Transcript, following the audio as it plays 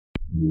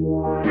Missing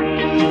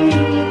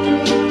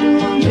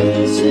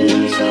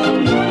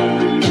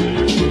someone.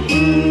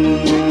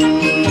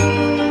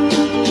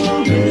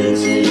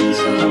 Missing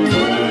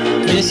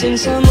someone. Missing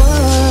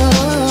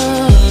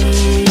someone.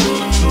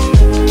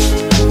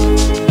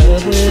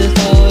 Love with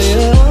all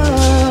your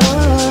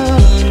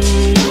heart.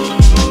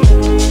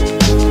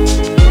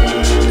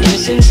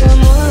 Missing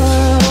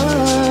someone.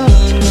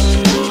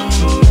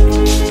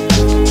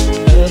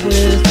 Love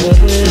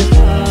with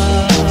heart.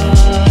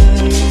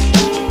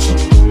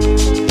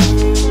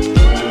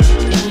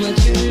 How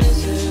much you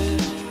miss it.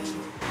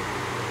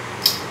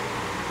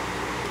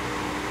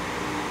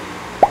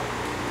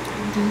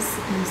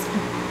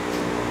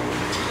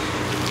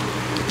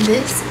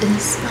 This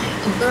is my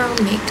overall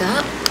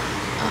makeup.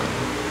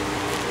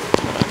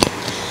 Hold on.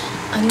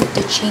 I need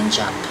to change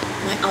up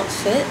my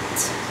outfit.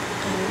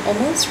 I'm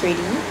almost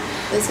ready.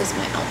 This is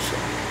my outfit.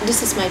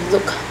 This is my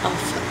look of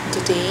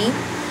today.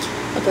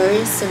 A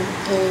very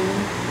simple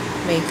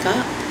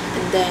makeup.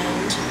 And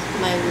then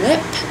my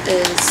lip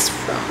is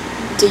from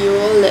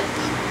Duo Lip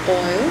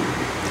Oil.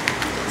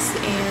 Yes,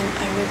 and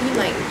I really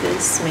like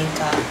this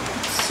makeup.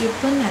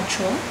 Super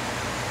natural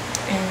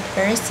and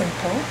very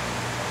simple.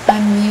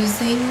 I'm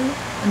using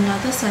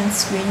another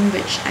sunscreen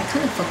which I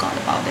kind of forgot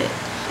about it.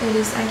 It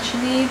is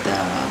actually the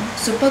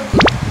Super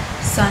Good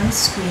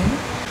sunscreen,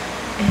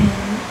 and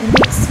it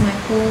makes my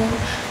whole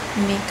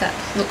makeup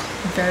look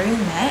very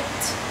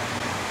matte,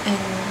 and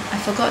I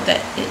forgot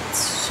that it's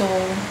so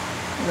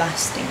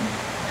lasting.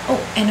 Oh,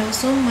 and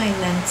also my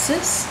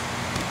lenses.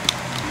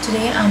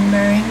 Today I'm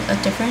wearing a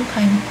different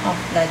kind of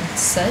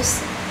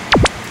lenses.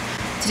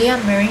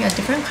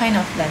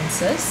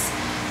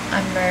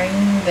 I'm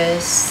wearing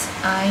this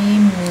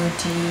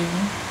Moody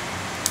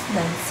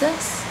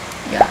lenses.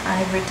 Yeah,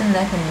 I've written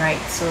left and right,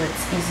 so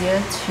it's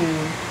easier to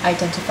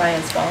identify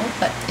as well,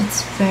 but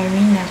it's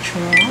very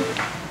natural.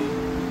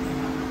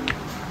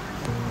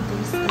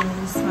 This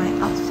is my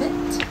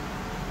outfit.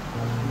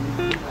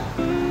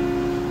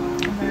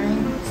 I'm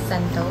wearing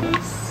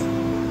sandals.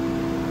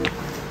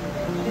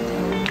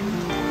 And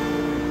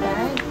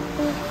bag.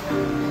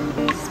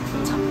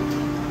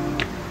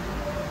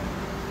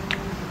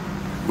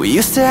 We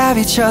used to have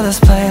each other's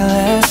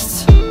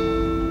playlists.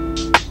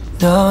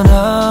 No,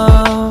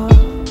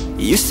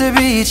 used to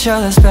be each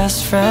other's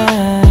best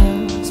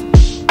friends.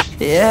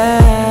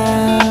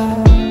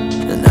 Yeah,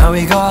 and now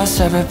we go our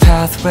separate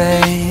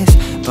pathways,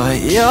 but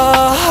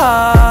your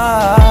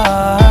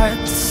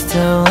heart's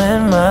still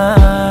in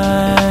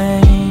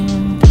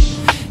mine.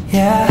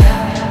 Yeah,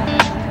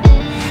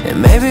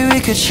 and maybe we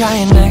could try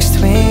it next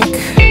week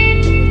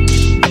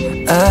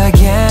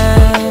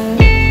again,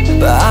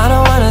 but I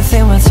don't wanna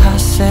think we're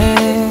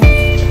toxic,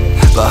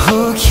 but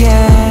who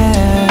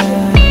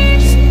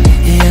cares?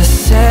 You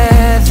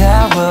said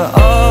that we're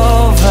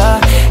over,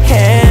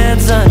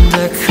 hands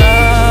under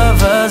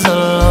covers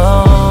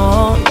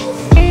alone.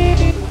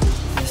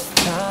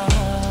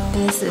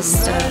 This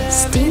is the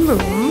steam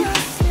room.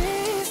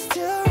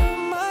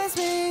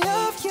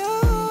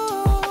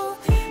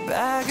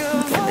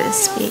 Look at this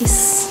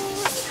space.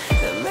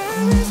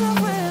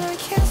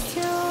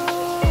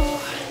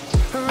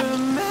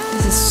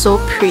 This is so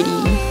pretty.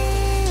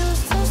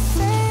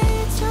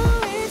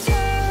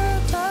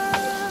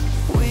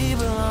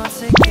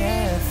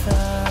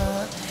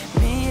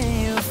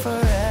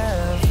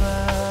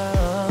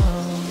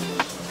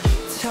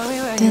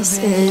 This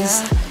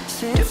is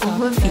the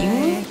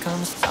overview.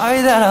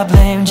 Sorry that I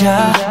blamed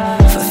ya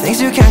for things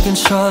you can't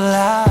control.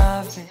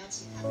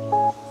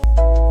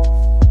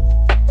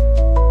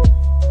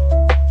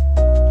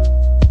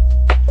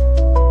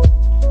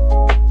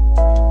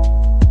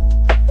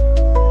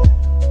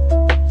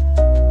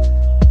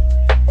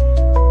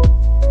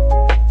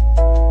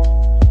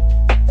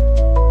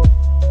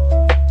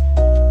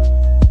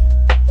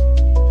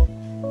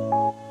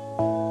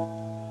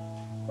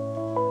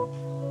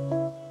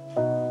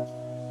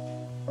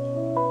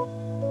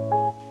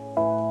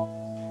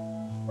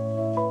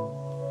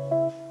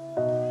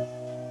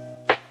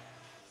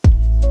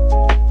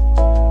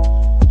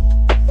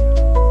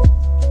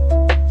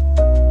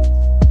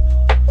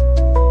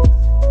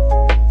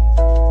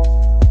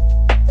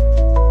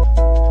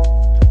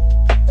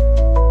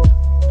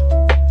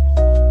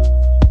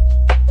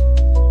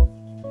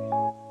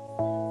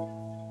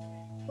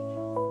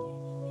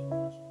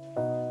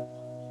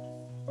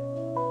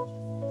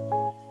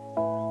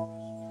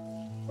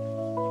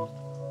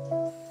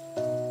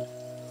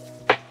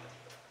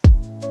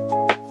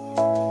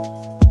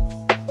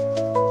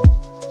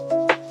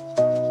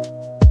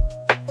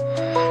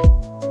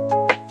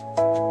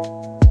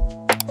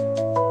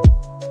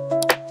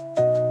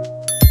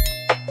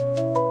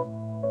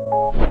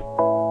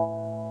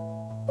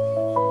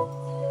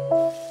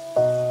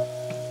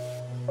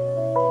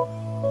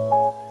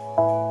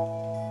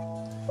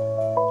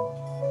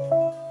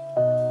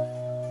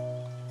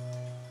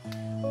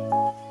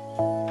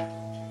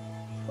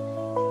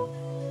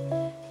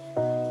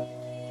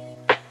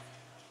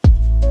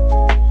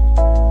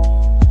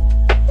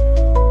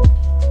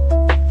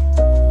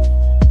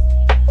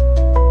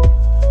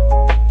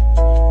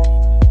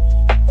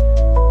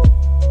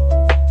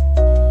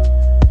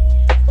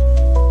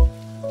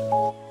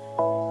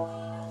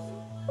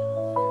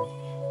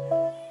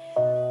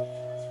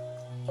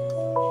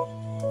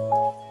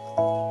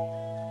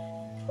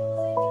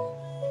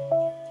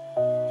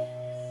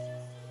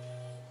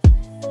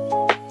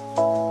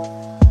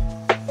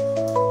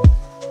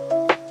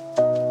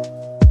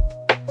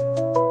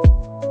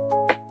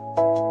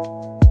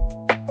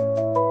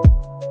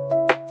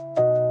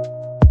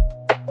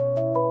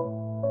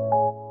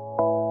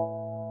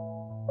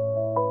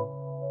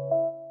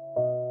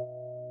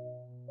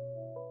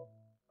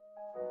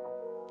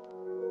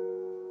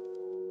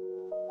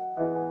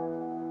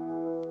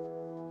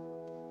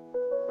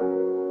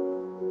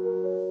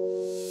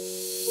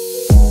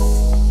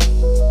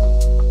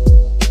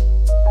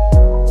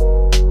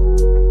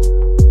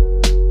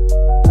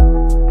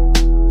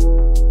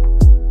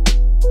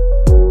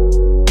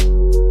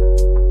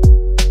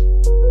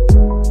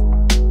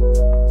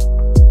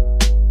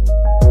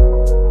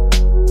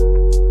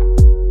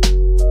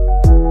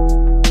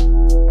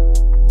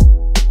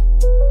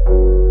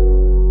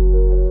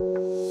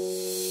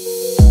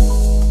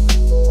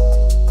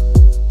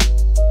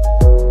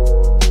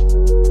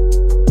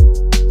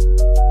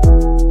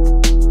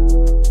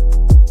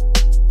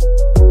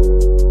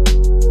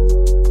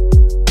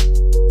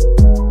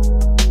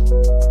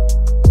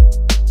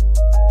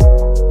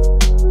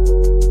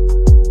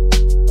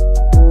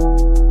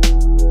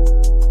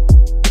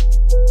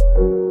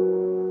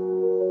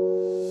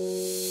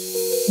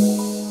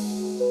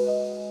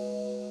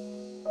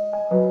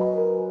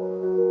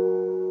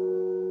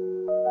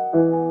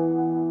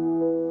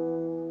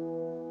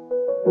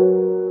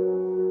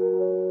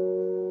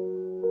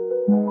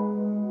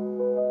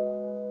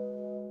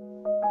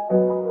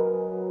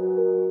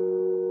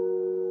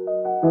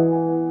 You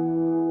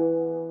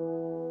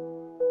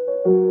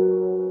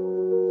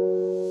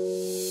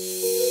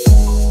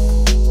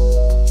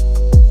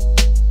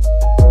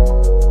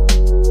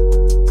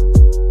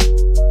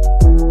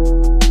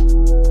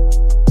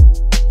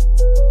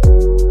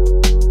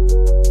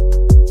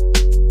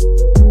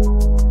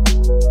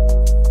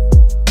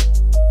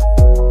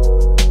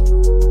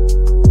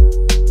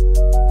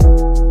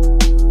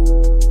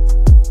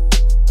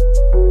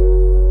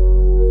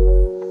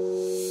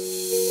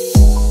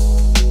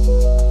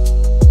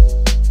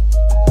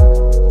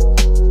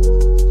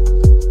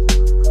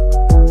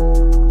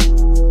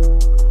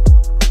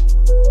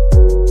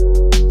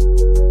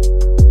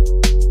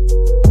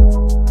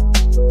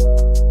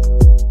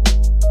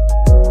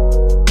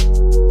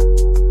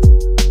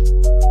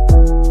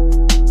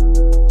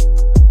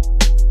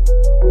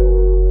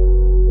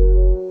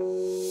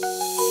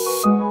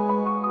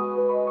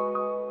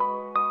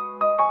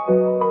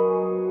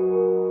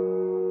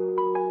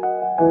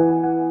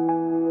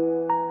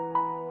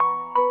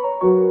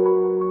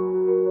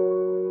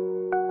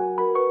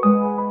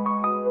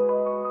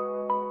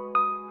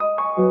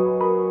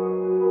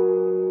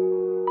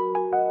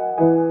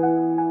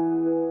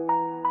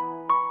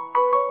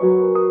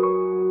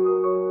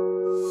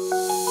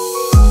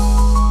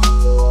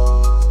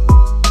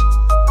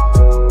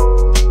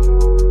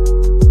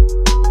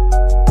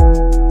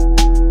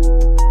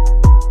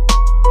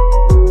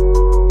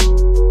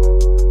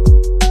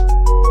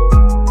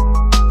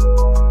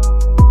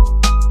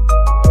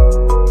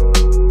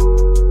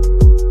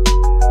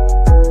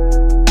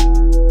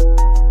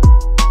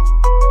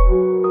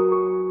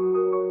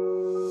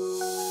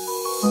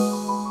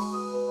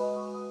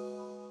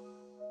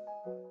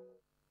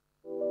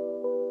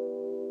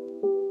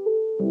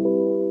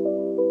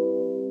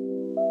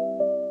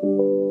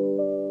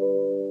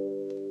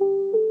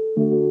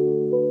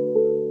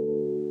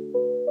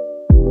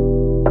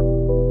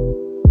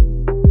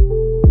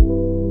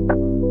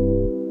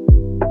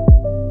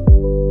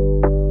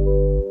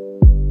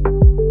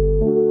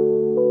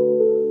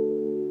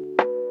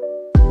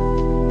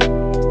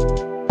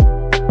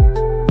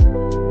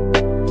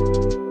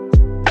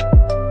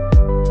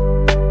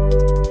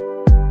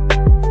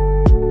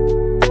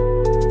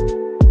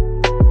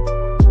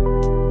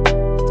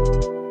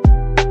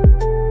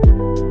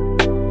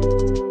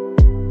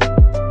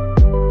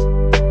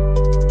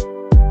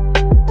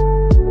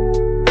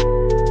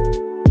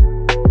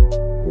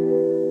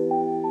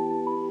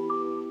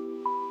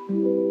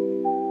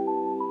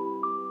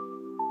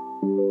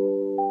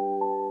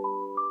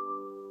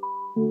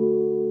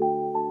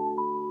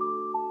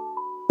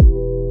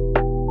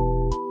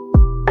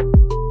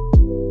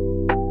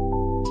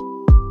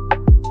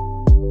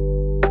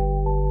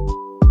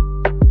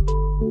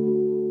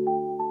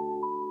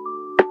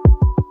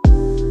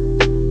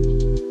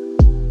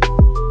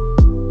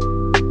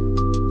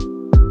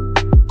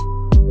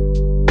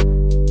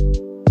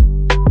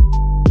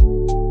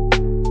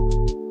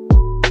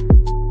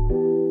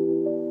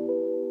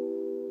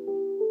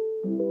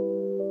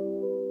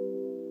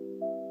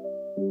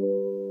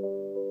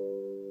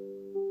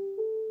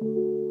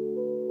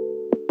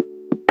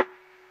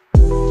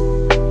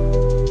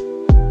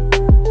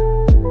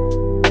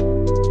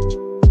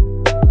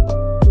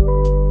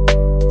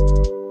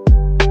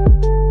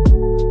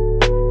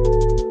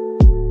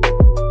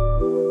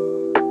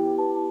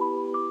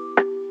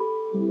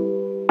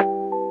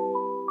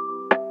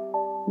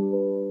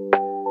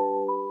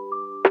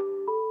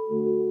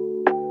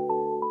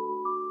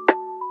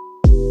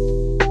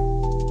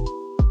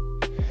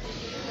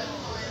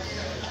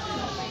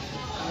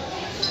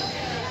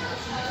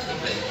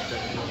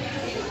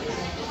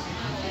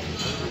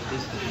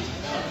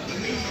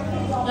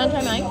want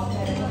to try mine?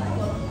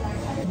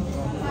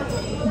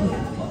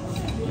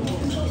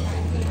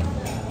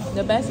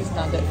 The best is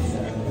nuggets.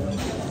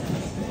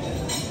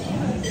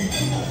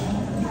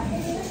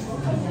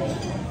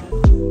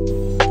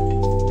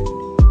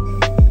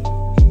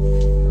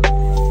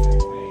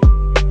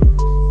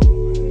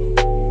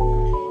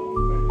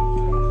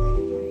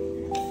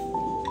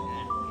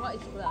 What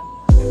is pula?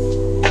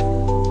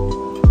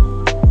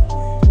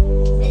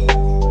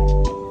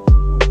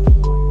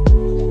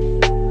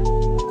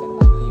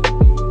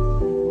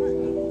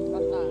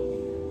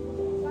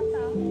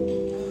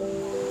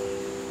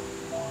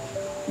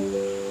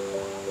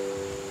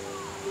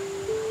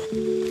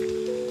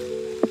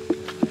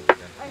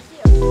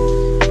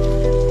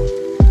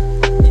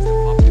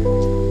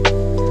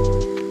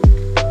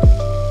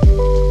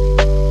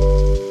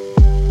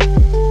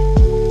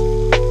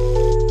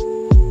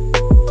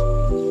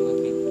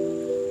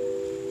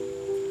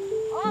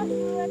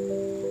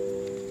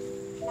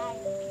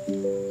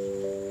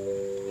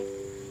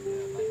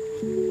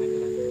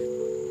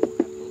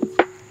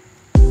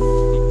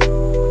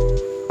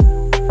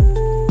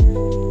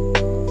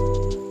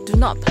 Do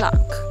not pluck.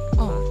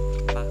 Oh.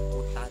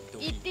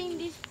 Eating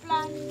this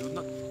plant Do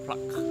not pluck.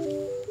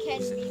 can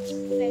be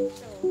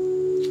special.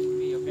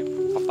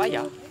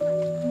 Papaya?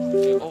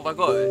 Oh my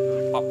god,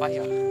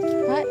 papaya.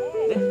 What?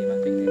 Then you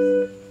must take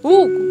this.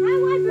 Ooh!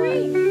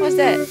 What's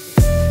that?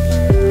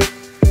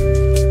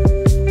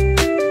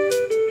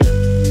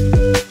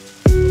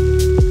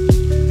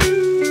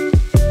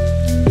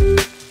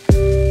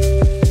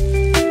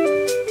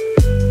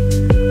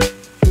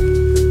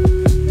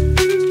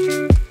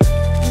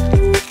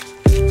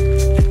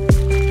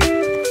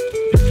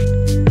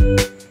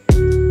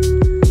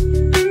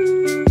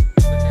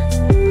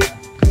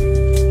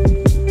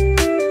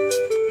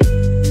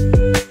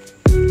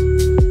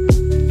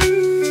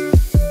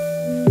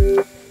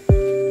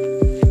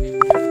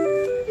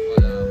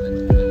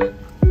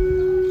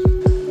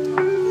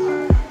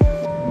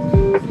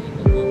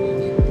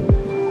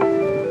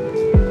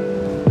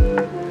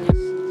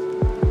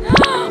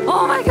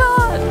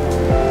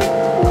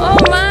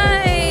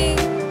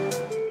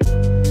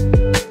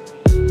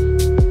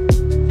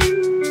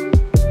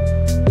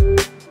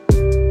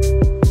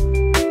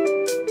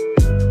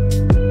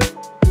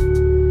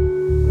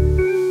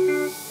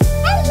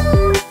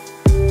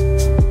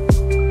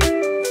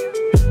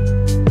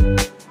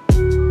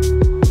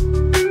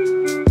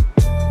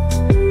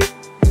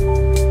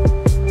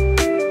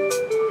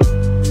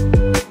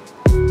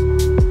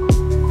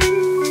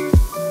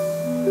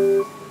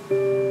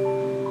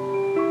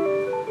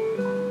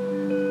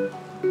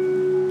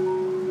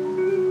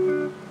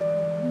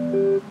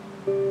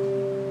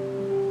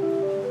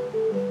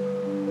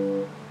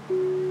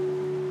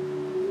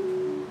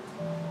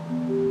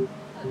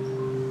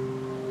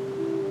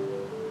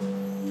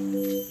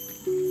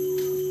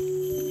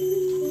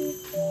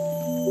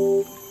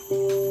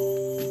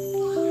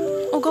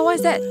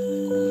 is that?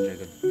 Komodo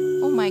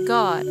dragon. Oh my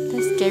god,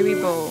 that's scary,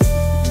 bro.